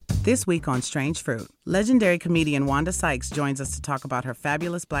This week on Strange Fruit, legendary comedian Wanda Sykes joins us to talk about her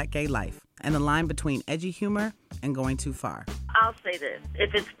fabulous black gay life and the line between edgy humor and going too far. I'll say this.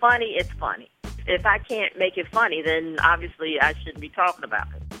 If it's funny, it's funny. If I can't make it funny, then obviously I shouldn't be talking about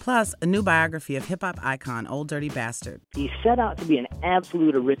it. Plus, a new biography of hip-hop icon Old Dirty Bastard. He set out to be an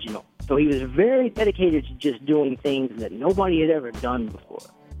absolute original. So he was very dedicated to just doing things that nobody had ever done before.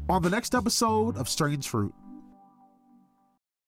 On the next episode of Strange Fruit.